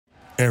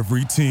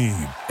Every team,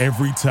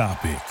 every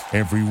topic,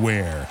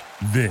 everywhere.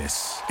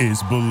 This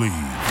is Believe.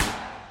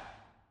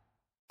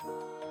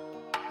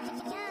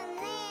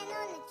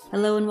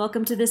 Hello and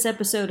welcome to this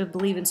episode of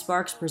Believe in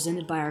Sparks,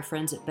 presented by our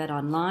friends at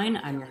BetOnline.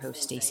 I'm your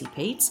host, Stacey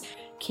Pates.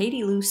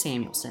 Katie Lou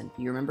Samuelson,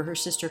 you remember her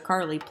sister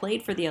Carly,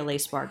 played for the LA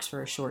Sparks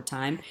for a short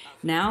time.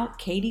 Now,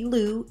 Katie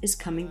Lou is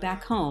coming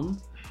back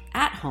home,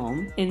 at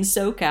home, in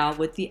SoCal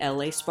with the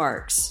LA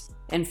Sparks.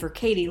 And for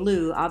Katie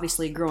Lou,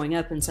 obviously growing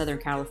up in Southern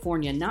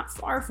California, not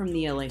far from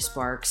the LA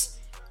Sparks,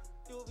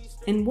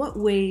 in what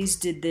ways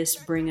did this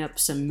bring up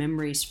some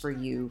memories for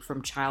you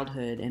from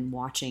childhood and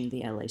watching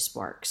the LA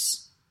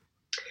Sparks?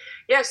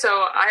 Yeah, so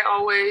I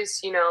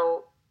always,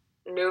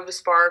 knew of the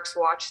Sparks,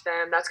 watched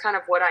them. That's kind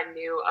of what I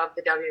knew of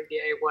the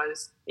WNBA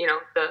was,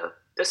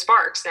 the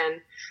Sparks.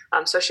 And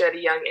especially at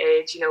a young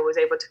age, was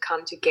able to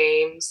come to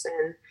games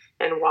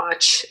and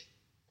watch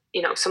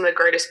some of the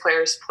greatest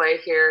players play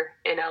here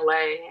in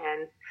LA,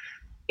 and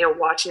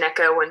watch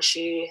Nneka when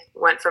she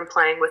went from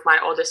playing with my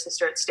oldest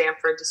sister at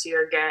Stanford to see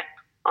her get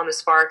on the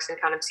Sparks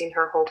and kind of seen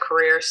her whole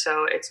career.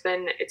 So it's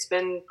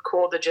been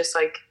cool to just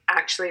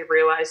actually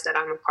realize that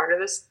I'm a part of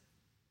this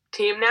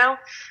team now.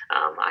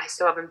 I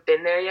still haven't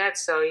been there yet,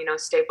 so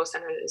Staples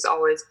Center is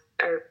always,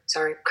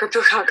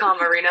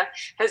 Crypto.com Arena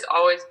has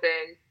always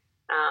been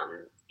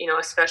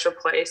a special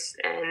place,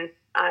 and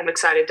I'm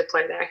excited to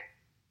play there.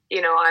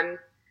 I'm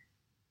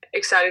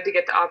excited to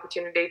get the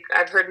opportunity.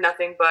 I've heard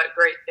nothing but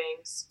great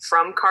things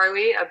from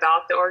Carly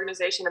about the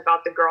organization,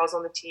 about the girls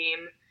on the team.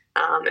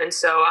 And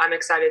so I'm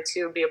excited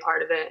to be a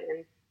part of it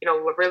and,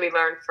 really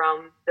learn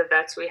from the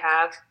vets we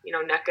have.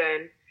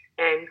 Nneka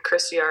and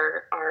Christy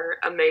are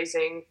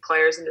amazing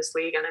players in this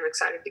league, and I'm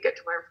excited to get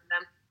to learn from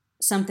them.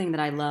 Something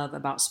that I love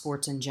about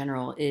sports in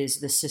general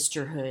is the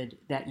sisterhood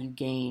that you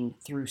gain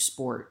through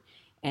sport.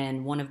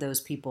 And one of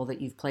those people that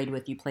you've played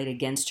with, you played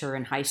against her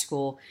in high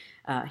school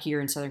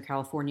here in Southern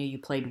California. You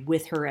played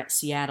with her at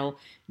Seattle.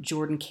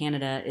 Jordin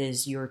Canada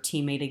is your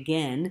teammate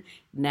again,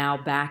 now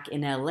back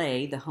in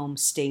LA, the home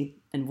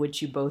state in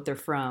which you both are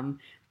from.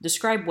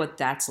 Describe what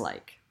that's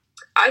like.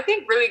 I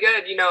think really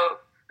good.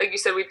 Like you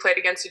said, we played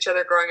against each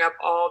other growing up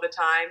all the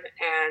time.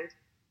 And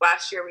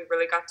last year we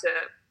really got to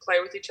play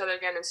with each other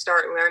again and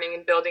start learning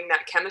and building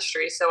that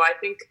chemistry. So I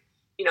think,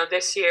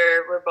 this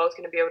year we're both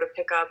going to be able to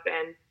pick up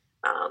and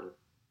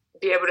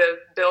be able to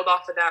build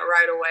off of that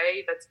right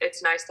away.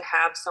 It's nice to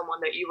have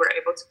someone that you were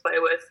able to play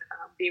with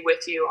be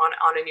with you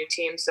on a new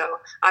team. So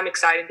I'm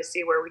excited to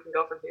see where we can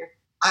go from here.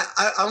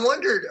 I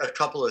wondered a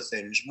couple of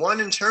things.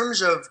 One, in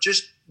terms of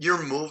just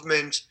your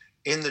movement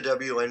in the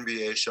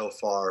WNBA so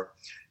far,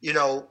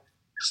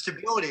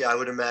 stability, I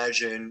would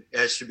imagine,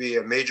 has to be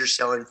a major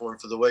selling point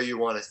for the way you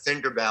want to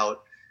think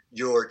about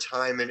your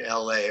time in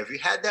LA. Have you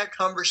had that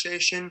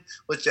conversation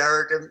with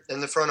Derek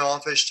and the front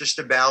office just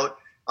about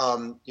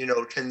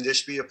can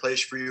this be a place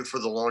for you for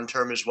the long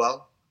term as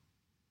well?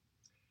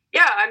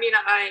 Yeah,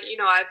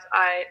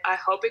 I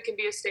hope it can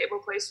be a stable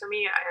place for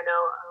me. I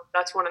know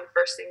that's one of the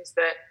first things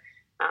that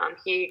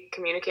he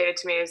communicated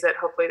to me, is that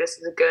hopefully this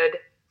is a good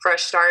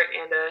fresh start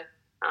and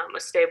a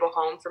stable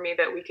home for me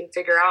that we can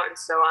figure out. And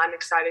so I'm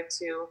excited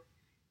to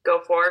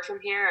go forward from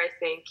here. I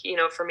think,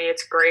 for me,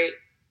 it's great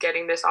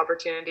getting this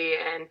opportunity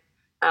and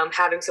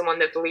having someone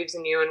that believes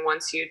in you and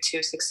wants you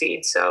to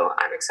succeed. So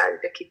I'm excited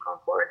to keep going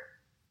forward.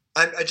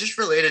 I just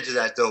related to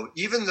that, though.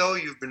 Even though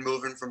you've been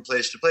moving from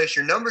place to place,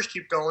 your numbers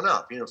keep going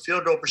up.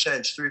 Field goal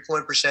percentage,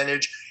 3-point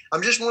percentage.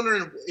 I'm just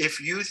wondering if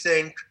you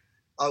think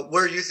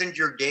where you think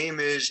your game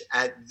is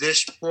at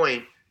this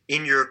point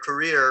in your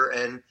career,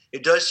 and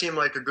it does seem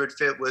like a good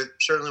fit with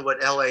certainly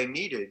what LA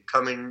needed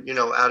coming,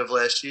 out of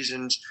last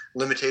season's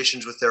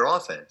limitations with their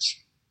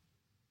offense.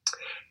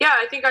 Yeah,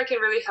 I think I can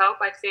really help.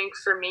 I think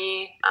for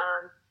me,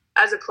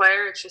 as a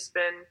player, it's just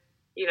been,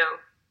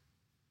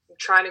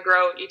 trying to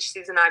grow each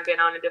season I've been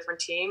on a different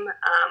team.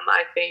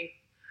 I think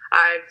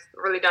I've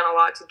really done a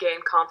lot to gain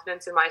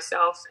confidence in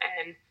myself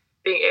and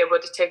being able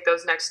to take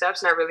those next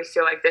steps. And I really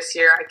feel like this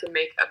year I can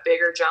make a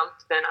bigger jump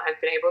than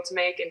I've been able to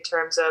make in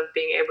terms of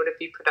being able to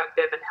be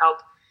productive and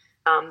help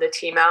the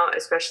team out,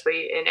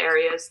 especially in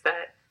areas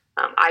that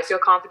I feel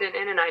confident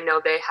in, and I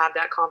know they have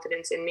that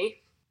confidence in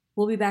me.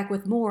 We'll be back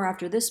with more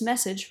after this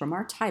message from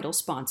our title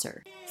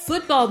sponsor.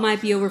 Football might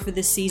be over for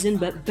this season,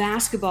 but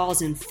basketball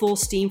is in full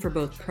steam for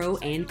both pro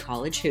and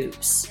college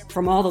hoops.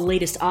 From all the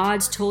latest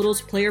odds, totals,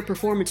 player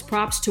performance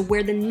props to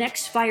where the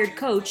next fired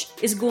coach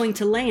is going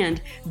to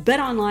land,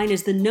 BetOnline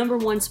is the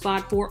 #1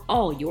 spot for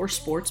all your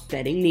sports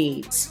betting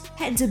needs.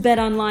 Head to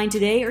BetOnline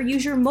today or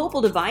use your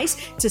mobile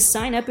device to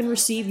sign up and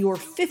receive your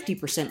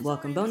 50%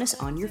 welcome bonus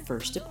on your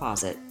first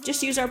deposit.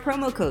 Just use our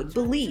promo code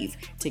BELIEVE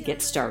to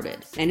get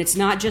started. And it's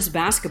not just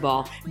basketball.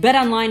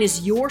 BetOnline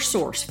is your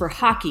source for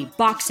hockey,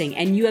 boxing,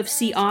 and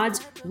UFC odds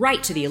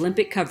right to the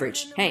Olympic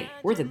coverage. Hey,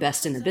 we're the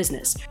best in the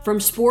business. From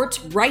sports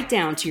right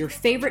down to your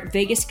favorite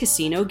Vegas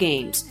casino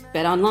games.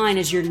 BetOnline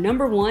is your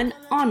 #1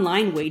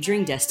 online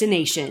wagering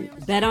destination.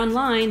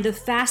 BetOnline, the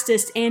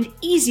fastest and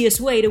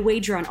easiest way to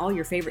wager on all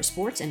your favorite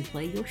sports and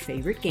play your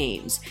favorite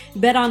games.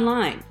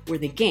 BetOnline, where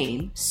the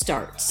game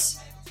starts.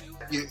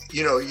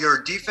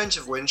 your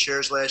defensive win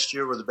shares last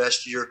year were the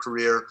best of your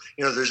career.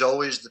 There's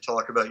always the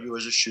talk about you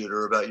as a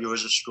shooter, about you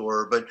as a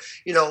scorer, but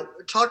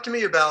talk to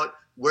me about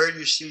where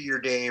you see your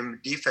game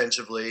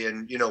defensively,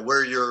 and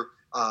where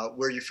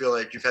you feel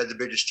like you've had the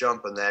biggest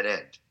jump on that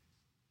end.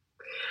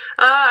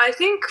 I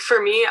think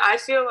for me, I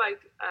feel like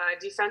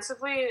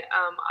defensively,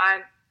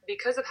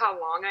 because of how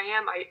long I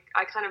am,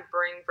 I kind of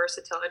bring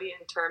versatility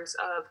in terms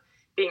of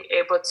being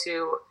able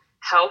to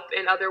help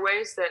in other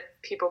ways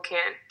that people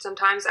can't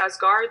sometimes as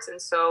guards.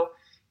 And so,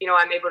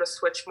 I'm able to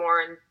switch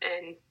more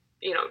and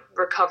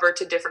recover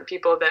to different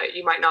people that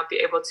you might not be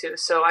able to.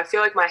 So I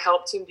feel like my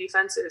help team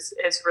defense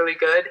is really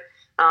good.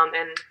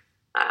 And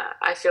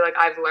I feel like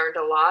I've learned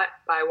a lot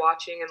by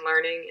watching and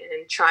learning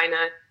and trying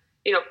to,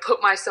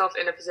 put myself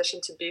in a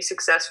position to be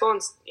successful.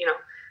 And,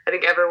 I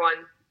think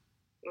everyone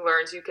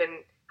learns you can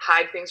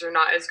hide things you're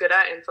not as good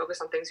at and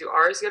focus on things you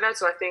are as good at.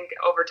 So I think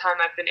over time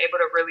I've been able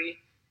to really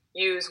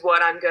use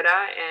what I'm good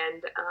at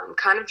and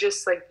kind of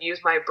just like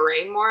use my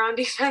brain more on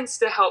defense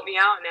to help me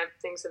out. And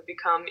things have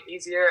become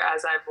easier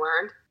as I've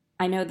learned.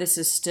 I know this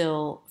is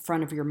still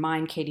front of your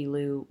mind, Katie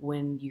Lou,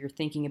 when you're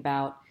thinking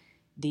about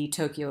the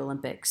Tokyo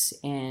Olympics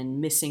and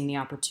missing the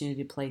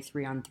opportunity to play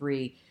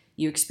 3-on-3.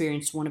 You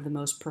experienced one of the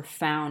most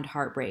profound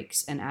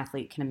heartbreaks an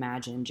athlete can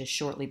imagine. Just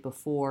shortly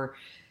before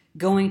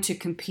going to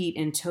compete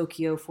in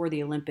Tokyo for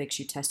the Olympics,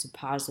 you tested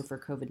positive for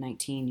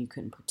COVID-19. You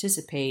couldn't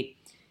participate.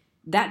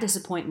 That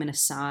disappointment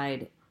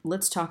aside,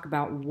 let's talk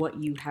about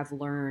what you have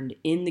learned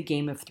in the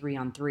game of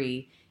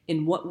 3-on-3.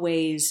 In what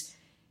ways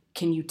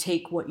can you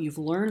take what you've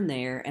learned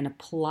there and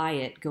apply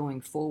it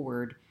going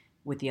forward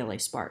with the LA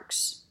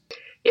Sparks?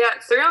 Yeah,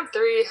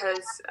 3-on-3 has,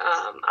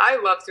 I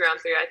love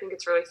 3-on-3. I think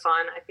it's really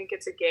fun. I think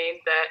it's a game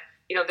that,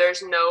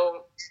 there's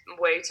no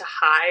way to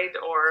hide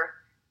or,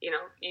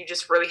 you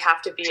just really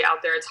have to be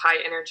out there. It's high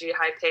energy,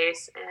 high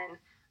pace. And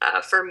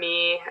for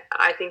me,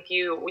 I think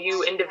you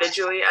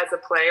individually as a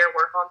player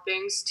work on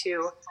things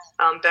to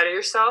better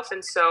yourself.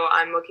 And so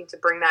I'm looking to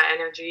bring that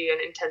energy and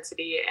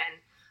intensity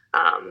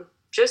and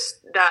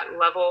just that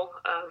level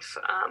of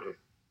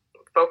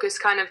focus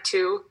kind of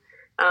to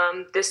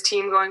this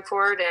team going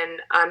forward.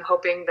 And I'm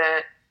hoping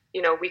that,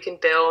 we can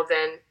build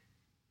and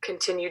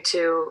continue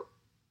to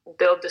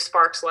build the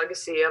Sparks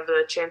legacy of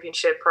the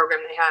championship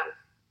program they have.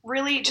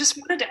 Really just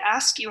wanted to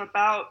ask you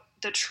about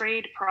the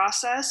trade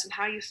process and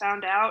how you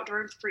found out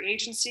during free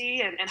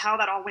agency and how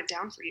that all went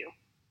down for you.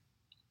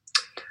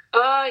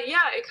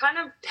 Yeah, it kind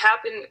of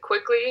happened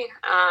quickly.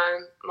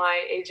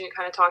 My agent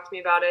kind of talked to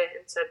me about it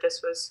and said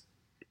this was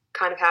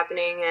kind of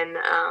happening. And,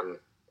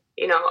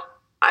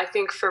 I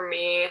think for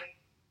me,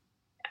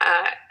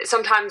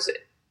 sometimes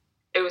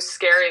it was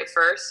scary at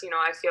first.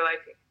 I feel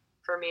like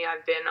for me,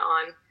 I've been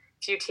on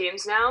few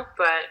teams now,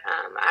 but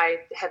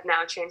I have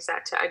now changed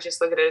that to I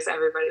just look at it as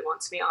everybody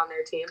wants me on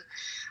their team.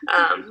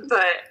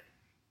 But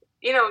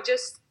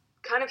just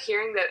kind of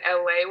hearing that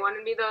LA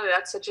wanted me though,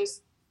 that's such a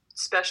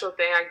special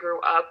thing. I grew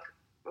up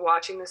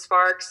watching the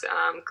Sparks.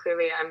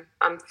 Clearly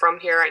I'm from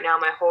here right now.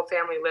 My whole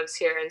family lives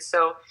here, and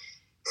so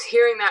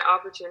hearing that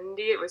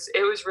opportunity, it was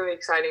really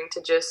exciting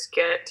to just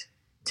get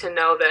to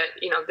know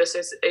that this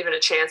is even a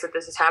chance that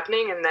this is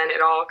happening, and then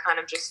it all kind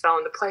of just fell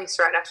into place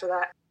right after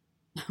that.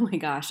 Oh my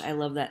gosh, I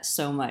love that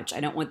so much.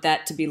 I don't want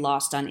that to be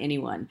lost on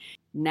anyone.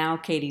 Now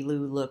Katie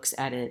Lou looks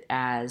at it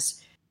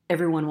as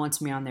everyone wants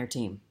me on their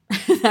team.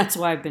 That's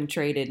why I've been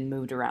traded and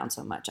moved around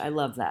so much. I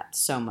love that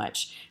so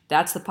much.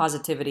 That's the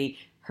positivity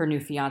her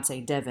new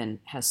fiance, Devin,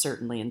 has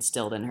certainly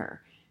instilled in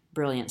her.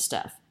 Brilliant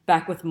stuff.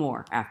 Back with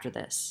more after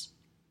this.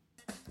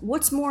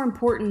 What's more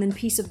important than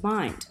peace of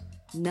mind?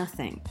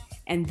 Nothing.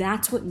 And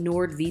that's what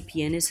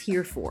NordVPN is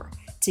here for,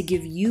 to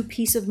give you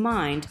peace of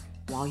mind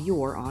while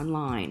you're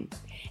online.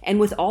 And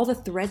with all the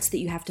threats that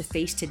you have to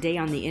face today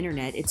on the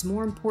internet, it's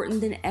more important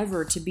than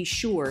ever to be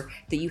sure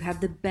that you have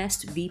the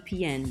best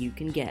VPN you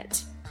can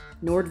get.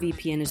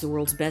 NordVPN is the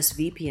world's best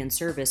VPN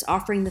service,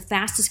 offering the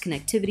fastest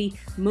connectivity,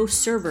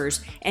 most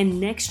servers, and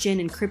next-gen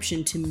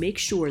encryption to make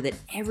sure that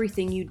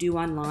everything you do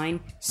online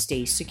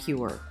stays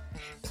secure.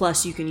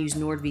 Plus, you can use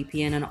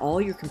NordVPN on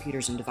all your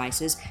computers and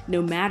devices,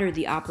 no matter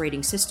the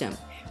operating system.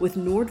 With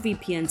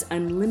NordVPN's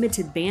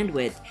unlimited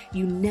bandwidth,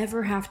 you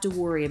never have to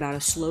worry about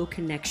a slow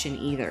connection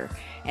either.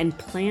 And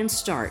plans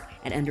start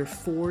at under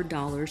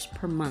 $4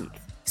 per month.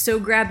 So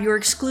grab your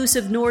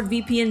exclusive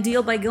NordVPN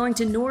deal by going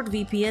to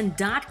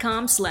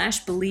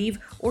nordvpn.com/believe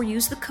or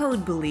use the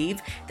code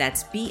BELIEVE,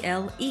 that's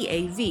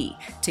BLEAV,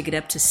 to get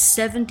up to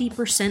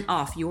 70%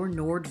 off your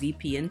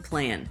NordVPN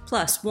plan,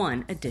 plus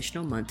one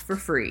additional month for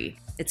free.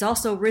 It's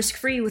also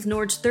risk-free with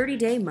Nord's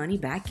 30-day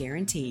money-back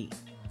guarantee.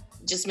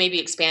 Just maybe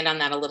expand on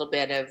that a little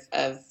bit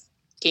of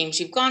games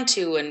you've gone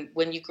to and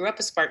when you grew up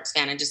a Sparks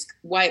fan and just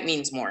why it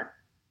means more.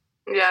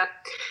 Yeah.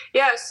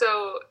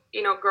 So,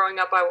 growing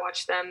up, I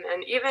watched them,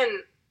 and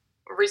even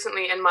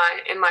recently in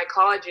my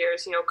college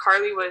years,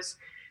 Carly was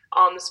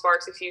on the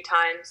Sparks a few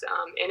times,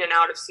 in and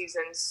out of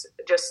seasons,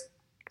 just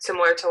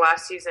similar to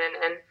last season.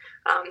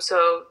 And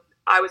so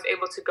I was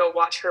able to go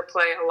watch her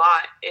play a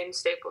lot in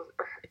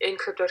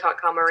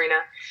Crypto.com Arena,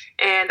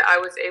 and I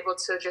was able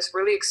to just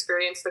really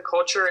experience the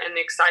culture and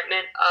the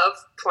excitement of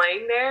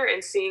playing there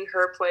and seeing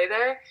her play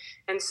there.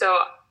 And so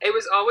it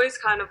was always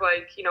kind of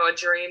like, you know, a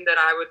dream that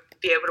I would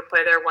be able to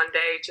play there one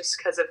day just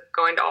because of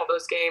going to all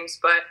those games,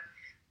 but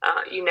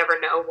you never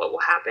know what will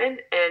happen.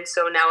 And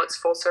so now it's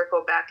full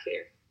circle back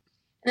here.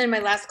 And then my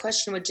last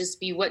question would just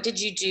be, what did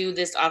you do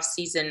this off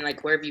season?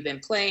 Like, where have you been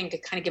playing? To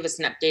kind of give us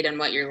an update on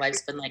what your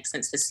life's been like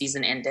since the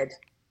season ended.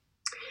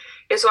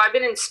 Yeah, so I've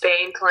been in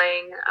Spain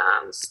playing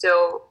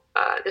still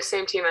the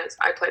same team as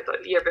I played the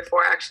year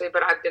before, actually,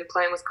 but I've been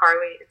playing with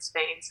Carly in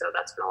Spain, so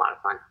that's been a lot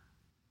of fun.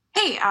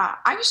 Hey,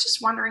 I was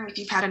just wondering if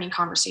you've had any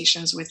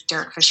conversations with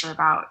Derek Fisher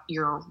about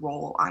your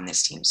role on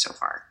this team so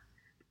far.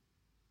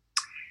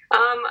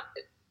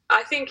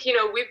 I think, you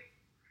know,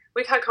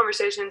 we've had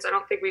conversations. I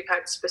don't think we've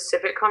had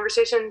specific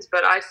conversations,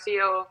 but I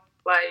feel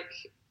like,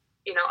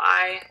 you know,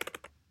 I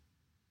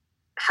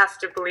have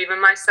to believe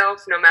in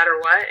myself no matter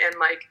what. And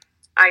like,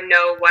 I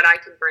know what I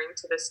can bring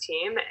to this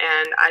team.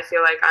 And I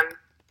feel like I'm,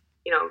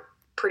 you know,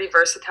 pretty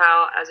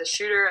versatile as a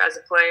shooter, as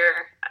a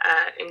player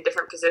in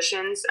different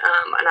positions.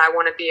 And I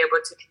want to be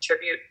able to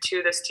contribute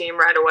to this team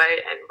right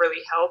away and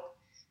really help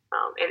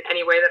in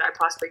any way that I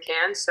possibly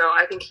can. So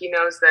I think he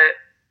knows that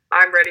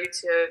I'm ready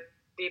to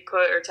be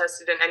put or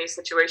tested in any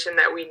situation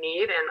that we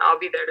need, and I'll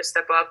be there to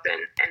step up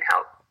and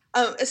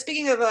help.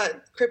 Speaking of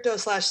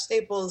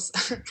Crypto/Staples,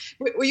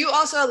 were you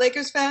also a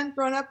Lakers fan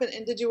growing up,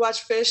 and did you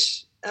watch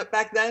Fish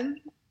back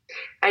then?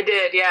 I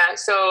did, yeah.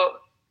 So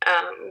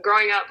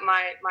growing up,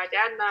 my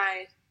dad and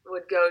I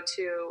would go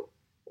to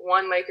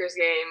one Lakers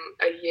game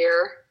a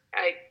year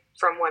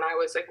from when I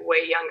was like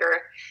way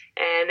younger,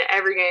 and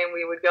every game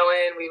we would go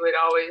in, we would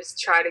always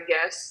try to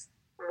guess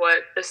what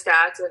the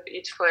stats of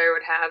each player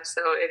would have.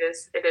 So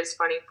it is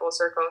funny full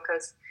circle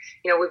because,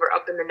 you know, we were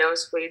up in the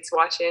nosebleeds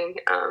watching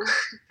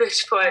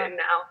Fish play, and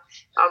now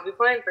I'll be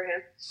playing for him.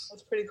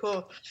 That's pretty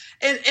cool.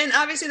 And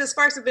obviously the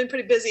Sparks have been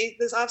pretty busy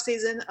this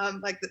offseason.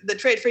 Like the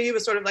trade for you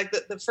was sort of like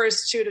the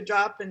first shoe to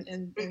drop,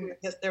 and I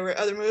guess there were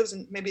other moves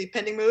and maybe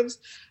pending moves.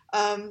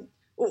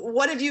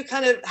 What have you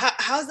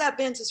how's that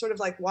been to sort of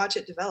like watch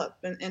it develop?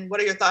 And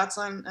what are your thoughts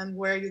on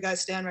where you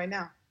guys stand right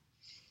now?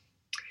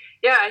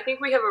 Yeah, I think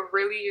we have a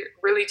really,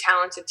 really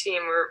talented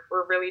team.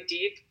 We're really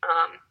deep.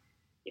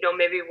 You know,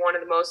 maybe one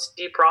of the most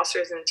deep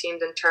rosters in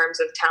teams in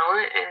terms of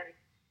talent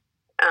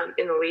and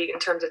in the league in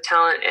terms of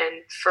talent.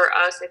 And for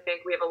us, I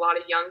think we have a lot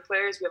of young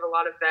players. We have a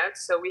lot of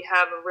vets. So we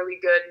have a really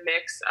good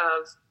mix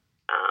of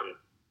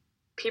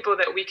people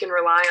that we can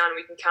rely on,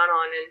 we can count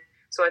on. And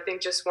so I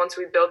think just once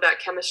we build that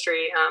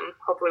chemistry,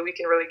 hopefully we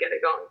can really get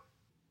it going.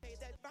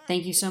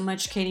 Thank you so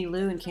much, Katie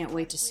Lou, and can't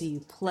wait to see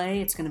you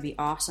play. It's going to be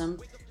awesome.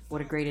 What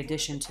a great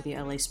addition to the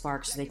LA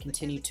Sparks as they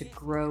continue to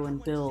grow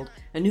and build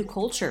a new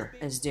culture,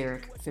 as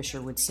Derek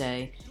Fisher would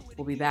say.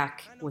 We'll be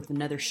back with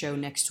another show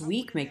next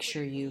week. Make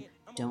sure you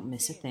don't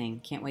miss a thing.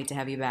 Can't wait to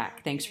have you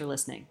back. Thanks for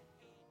listening.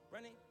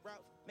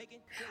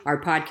 Our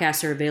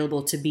podcasts are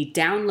available to be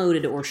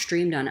downloaded or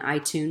streamed on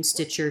iTunes,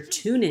 Stitcher,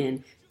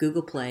 TuneIn,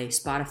 Google Play,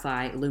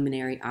 Spotify,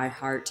 Luminary,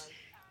 iHeart,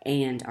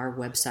 and our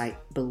website,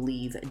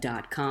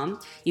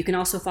 Believe.com. You can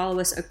also follow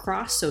us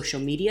across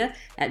social media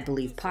at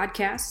Believe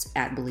Podcasts,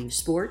 at Believe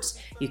Sports.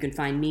 You can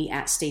find me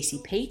at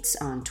Stacey Pates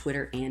on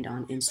Twitter and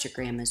on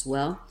Instagram as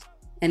well.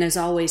 And as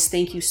always,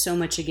 thank you so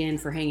much again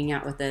for hanging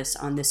out with us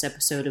on this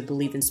episode of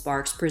Believe in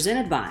Sparks,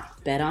 presented by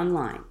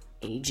BetOnline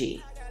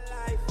AG.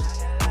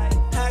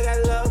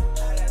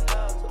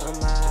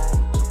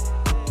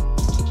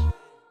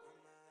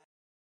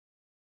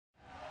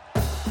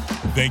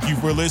 Thank you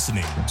for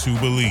listening to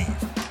Believe.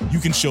 You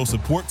can show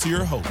support to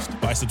your host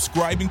by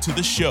subscribing to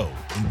the show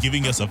and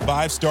giving us a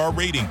 5-star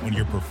rating on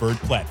your preferred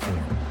platform.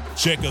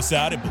 Check us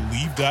out at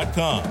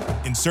Believe.com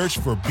and search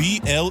for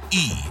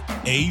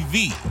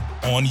BLEAV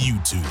on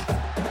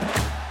YouTube.